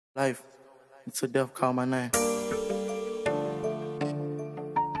Life, it's a death, call my name.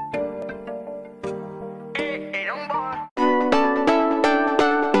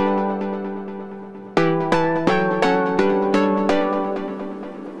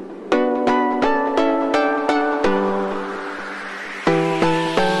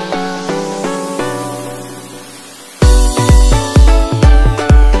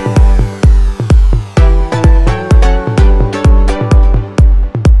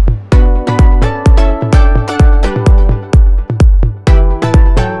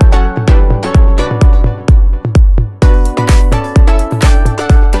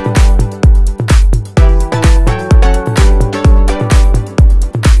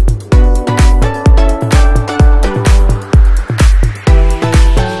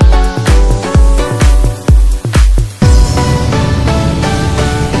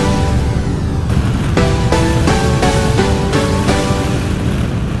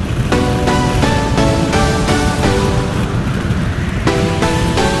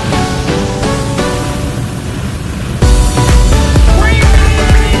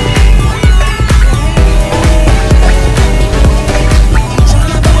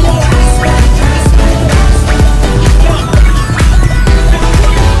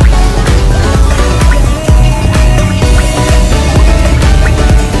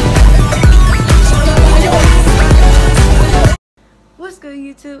 What's good,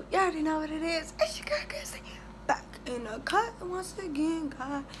 YouTube? You already know what it is. It's your girl Chrissy, back in the cut once again,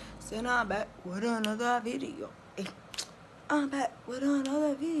 guys. And I'm back with another video.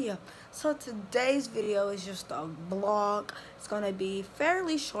 So today's video is just a vlog. It's gonna be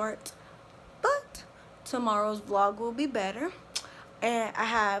fairly short, but tomorrow's vlog will be better. And I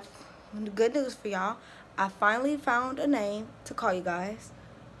have good news for y'all. I finally found a name to call you guys.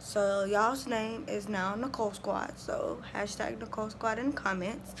 So y'all's name is now Nicole Squad. So hashtag Nicole Squad in the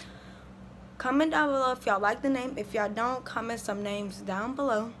comments. Comment down below if y'all like the name. If y'all don't, comment some names down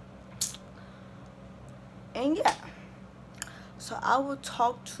below. And yeah. So I will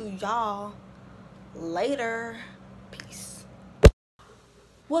talk to y'all later. Peace.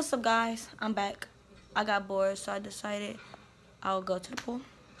 What's up, guys? I'm back. I got bored, so I decided I'll go to the pool.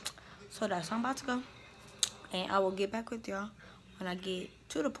 So that's where I'm about to go. And I will get back with y'all when I get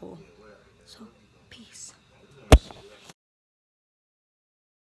to the pool. So, peace.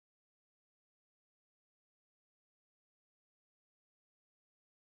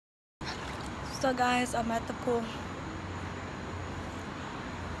 So guys, I'm at the pool.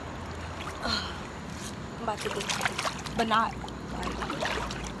 I'm about to get, but not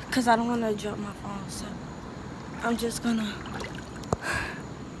because I don't want to drop my phone. So I'm just gonna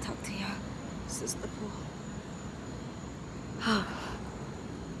talk to y'all. This is the pool.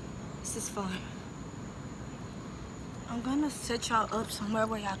 This is fun. I'm gonna set y'all up somewhere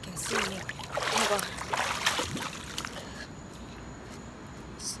where y'all can see me.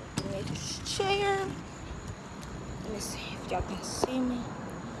 So give me this chair. Let me see if y'all can see me.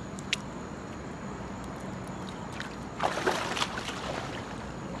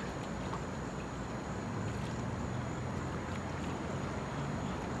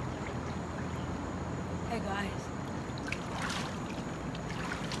 Hey guys.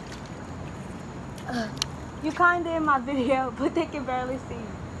 You kinda in my video, but they can barely see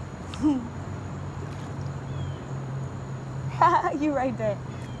you. You right there.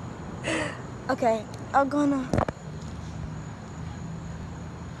 Okay, I'm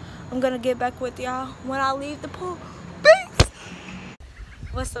gonna get back with y'all when I leave the pool. Peace!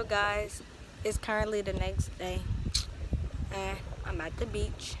 What's up, guys? It's currently the next day, and I'm at the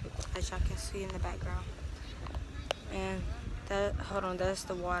beach, as y'all can see in the background. And that's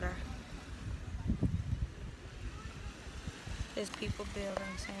the water. There's people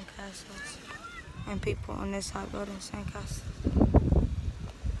building sandcastles, and people on this side building sandcastles.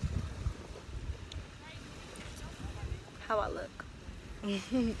 How I look? Okay,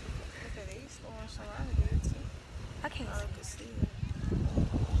 they throwing some out of there too. I can't see it.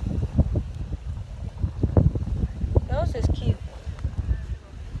 Those is cute.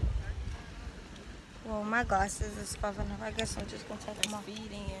 Well, my glasses is puffing up. I guess I'm just gonna take them off.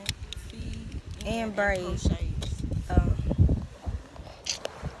 Feed And braid. crochets.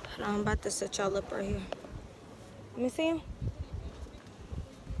 Hold on, I'm about to set y'all up right here. Let me see them.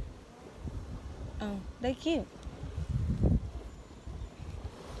 Oh, they cute.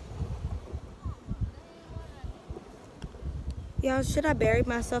 Y'all, should I bury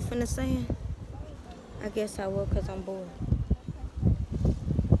myself in the sand? I guess I will, because I'm bored.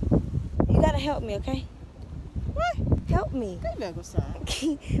 You gotta help me, okay? What? Help me. They never sign.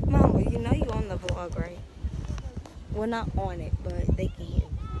 Mama, you know you on the vlog, right? Well, not on it, but they can hear.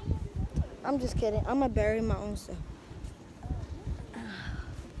 I'm just kidding. I'm gonna bury my own self.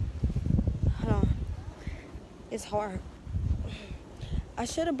 Hold on. It's hard. I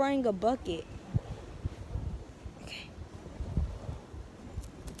should have brought a bucket. Okay.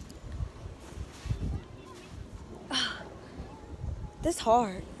 This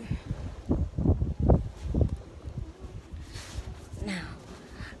hard. Now,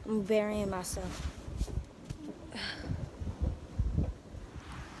 I'm burying myself.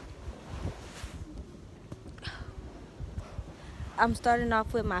 I'm starting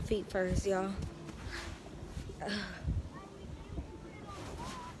off with my feet first, y'all.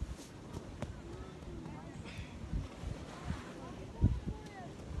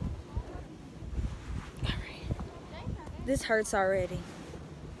 This hurts already.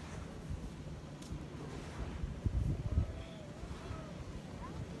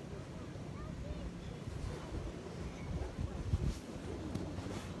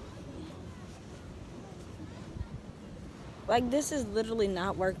 Like, this is literally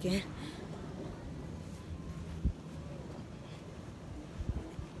not working.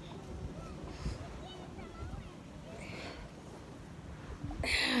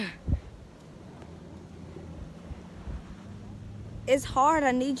 It's hard.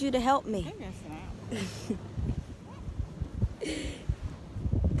 I need you to help me.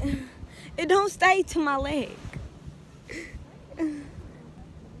 It don't stay to my leg.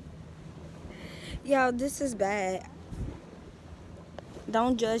 Yo, this is bad.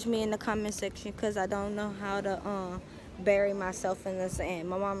 Don't judge me in the comment section because I don't know how to bury myself in the sand.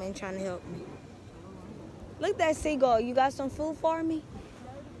 My mom ain't trying to help me. Look at that seagull. You got some food for me?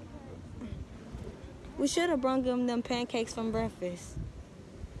 We should have brought them pancakes from breakfast.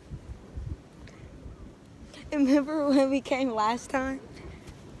 Remember when we came last time?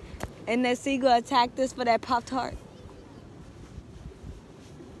 And that seagull attacked us for that Pop-Tart?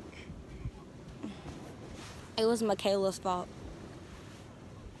 It was Michaela's fault.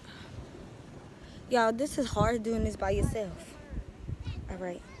 Y'all, this is hard doing this by yourself. All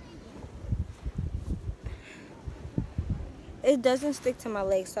right. It doesn't stick to my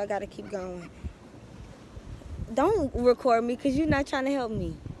legs, so I gotta keep going. Don't record me because you're not trying to help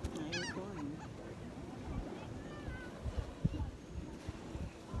me.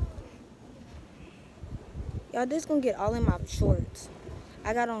 Y'all, this gonna get all in my shorts.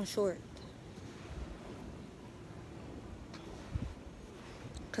 I got on shorts.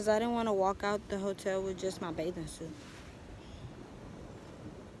 Because I didn't want to walk out the hotel with just my bathing suit.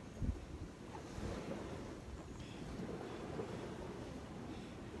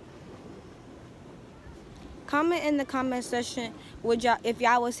 Comment in the comment section, would y'all, if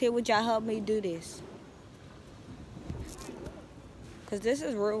y'all was here, would y'all help me do this? Because this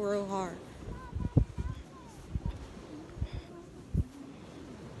is real hard.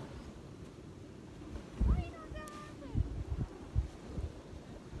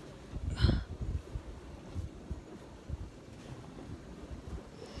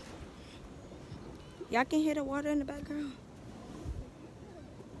 Y'all can hear the water in the background?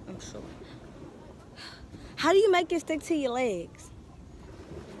 I'm sure. How do you make it stick to your legs?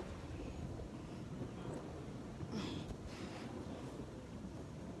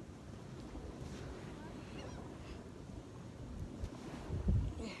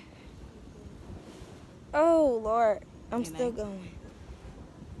 Oh, Lord. I'm still going.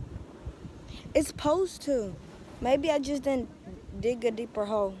 It's supposed to. Maybe I just didn't dig a deeper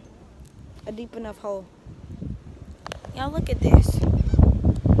hole. A deep enough hole. Y'all look at this.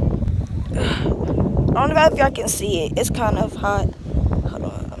 I don't know if y'all can see it. It's kind of hot. Hold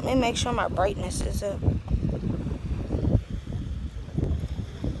on. Let me make sure my brightness is up.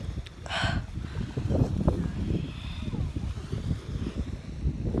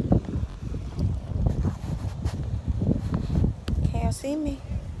 Can y'all see me?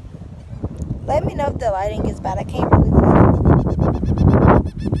 Let me know if the lighting is bad. I can't really tell.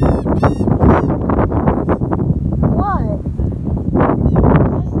 What?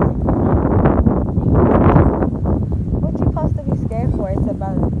 What you supposed to be scared for? It's a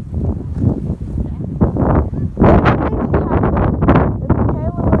bird.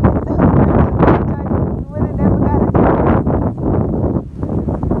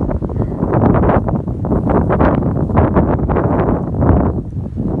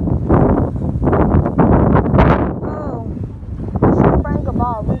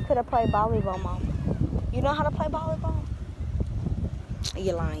 Play volleyball, Mom. You know how to play volleyball?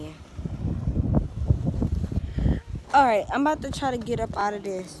 You're lying. Alright, I'm about to try to get up out of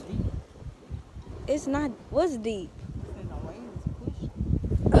this. It's not. What's deep?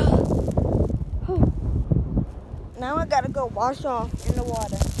 Now I gotta go wash off in the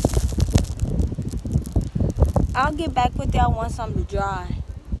water. I'll get back with y'all once I'm dry.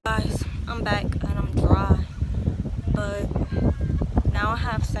 Guys, I'm back and I'm dry. But now I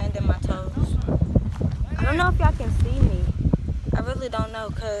have sand in my toes. I don't know if y'all can see me. I really don't know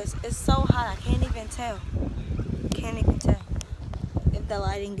because it's so hot. I can't even tell. Can't even tell if the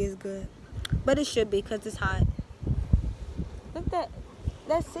lighting is good. But it should be because it's hot. Look at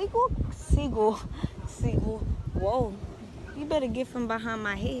that seagull. Whoa. You better get from behind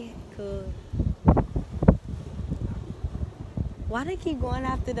my head, cause why they keep going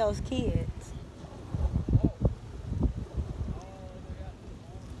after those kids?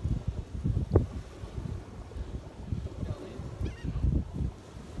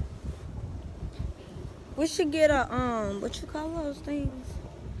 We should get a what you call those things?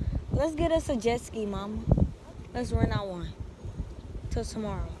 Let's get us a jet ski, mama. Let's rent out one till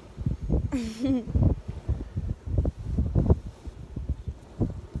tomorrow.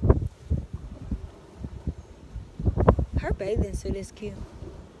 Her bathing suit is cute.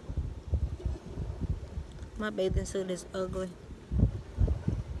 My bathing suit is ugly.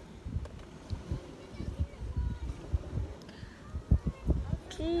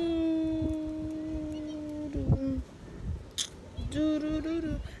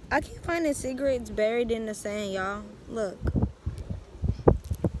 I keep finding cigarettes buried in the sand, y'all. Look.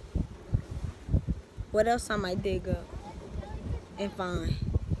 What else I might dig up and find?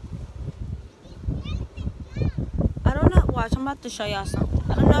 I don't know. Watch, I'm about to show y'all something.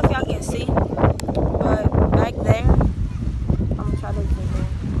 I don't know if y'all can see, but back there, I'm gonna try to zoom in.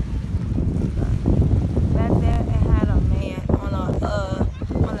 Back there, it had a man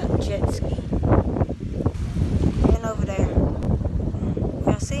on a jet ski. And over there,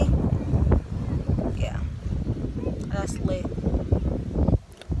 y'all see? Yeah, that's lit.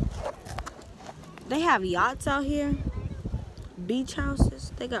 They have yachts out here, beach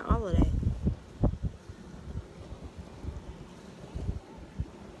houses. They got all of that.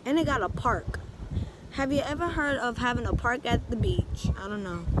 And they got a park. Have you ever heard of having a park at the beach? I don't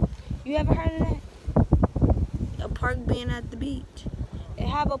know. You ever heard of that? A park being at the beach. They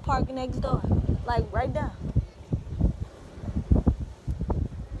have a park next door. Like right there.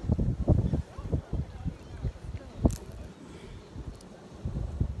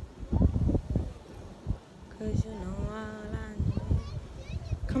 Cause you know all I know.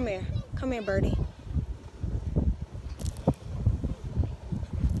 Come here. Come here, birdie.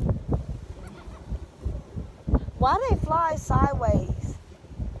 Why they fly sideways?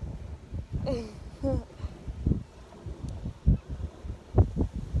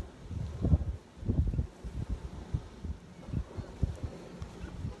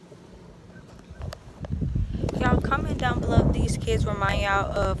 Y'all comment down below if these kids remind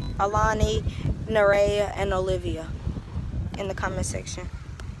y'all of Alani, Nerea, and Olivia in the comment section.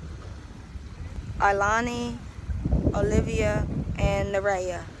 Alani, Olivia, and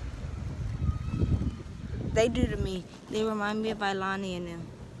Nerea. They do to me. They remind me of Ilani and them.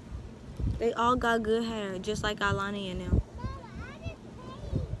 They all got good hair, just like Ilani and them.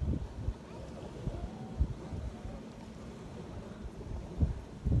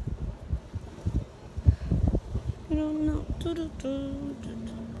 You don't know.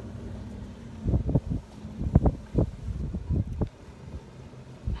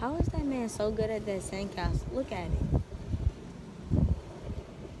 How is that man so good at that sandcastle? Look at it.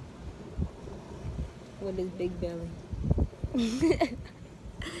 With his big belly.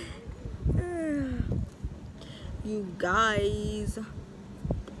 You guys.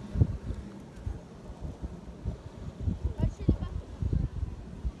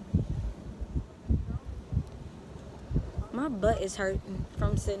 My butt is hurting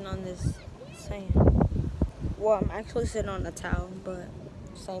from sitting on this sand. Well, I'm actually sitting on a towel, but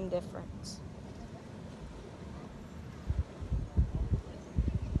same difference.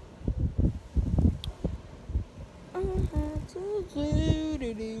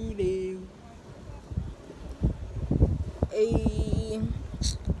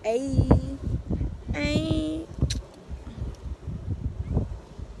 Ay.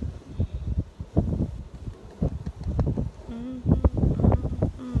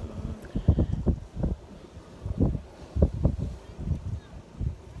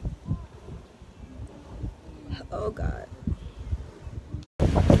 Oh God.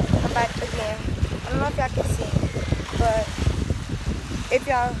 I'm back again. I don't know if y'all can see, but if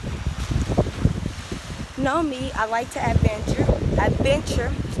y'all know me, I like to adventure,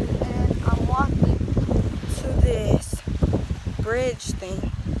 and I'm walking to this bridge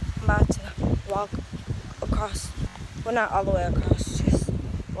thing. I'm about to walk across, well, not all the way across, just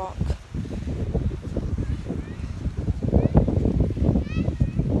walk.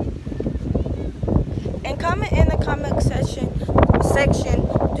 And comment in the comment section,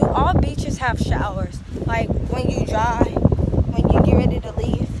 do all beaches have showers? Like when you get ready to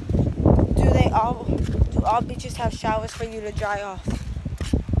leave, do all beaches have showers for you to dry off?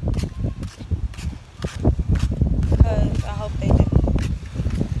 Because I hope they do.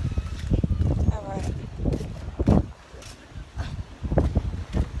 Alright.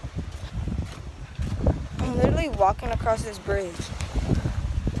 I'm literally walking across this bridge.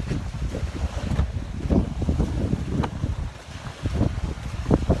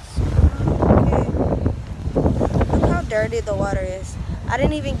 Dirty the water is. I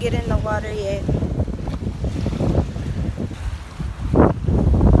didn't even get in the water yet.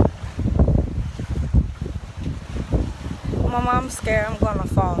 My mom's scared I'm gonna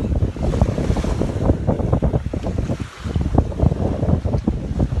fall.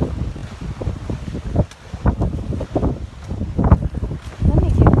 Let me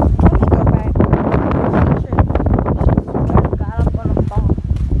go back. God, I'm gonna fall.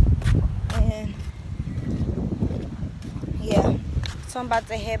 And yeah, so I'm about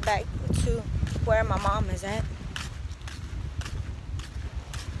to head back to where my mom is at.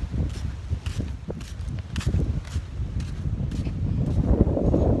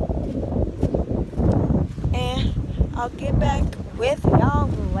 And I'll get back with y'all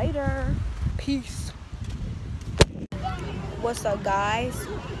later. Peace. What's up, guys?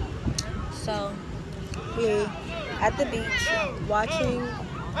 So we at the beach watching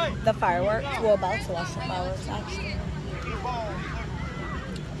the fireworks. We're about to watch the fireworks actually.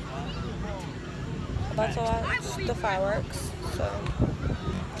 About to watch the fireworks, so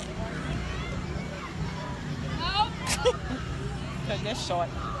That's short.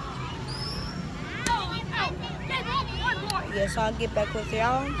 yeah, so I'll get back with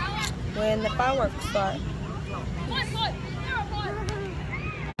y'all when the fireworks start.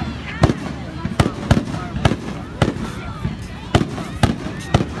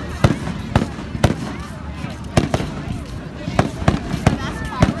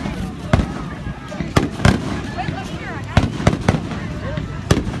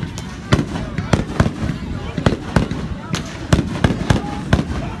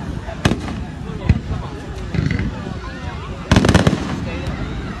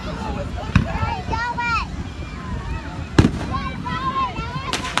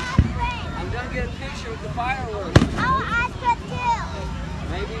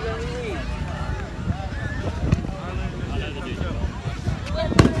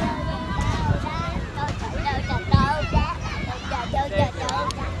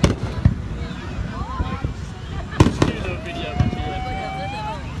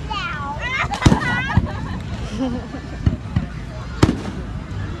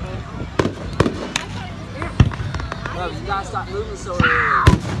 Love, you gotta stop moving so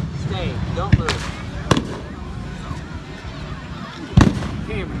early. Stay, don't move.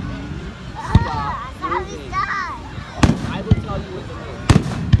 Cameron, stop moving. I will tell you what to do.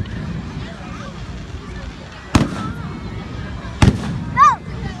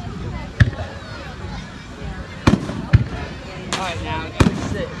 Alright, now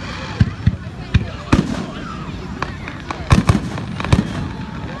sit.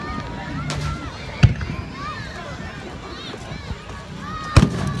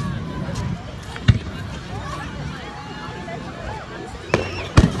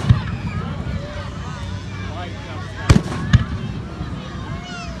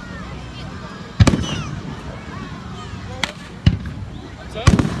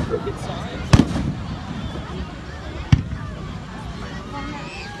 Good signs.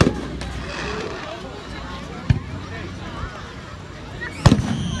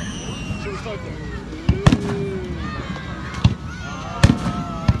 Should we start there?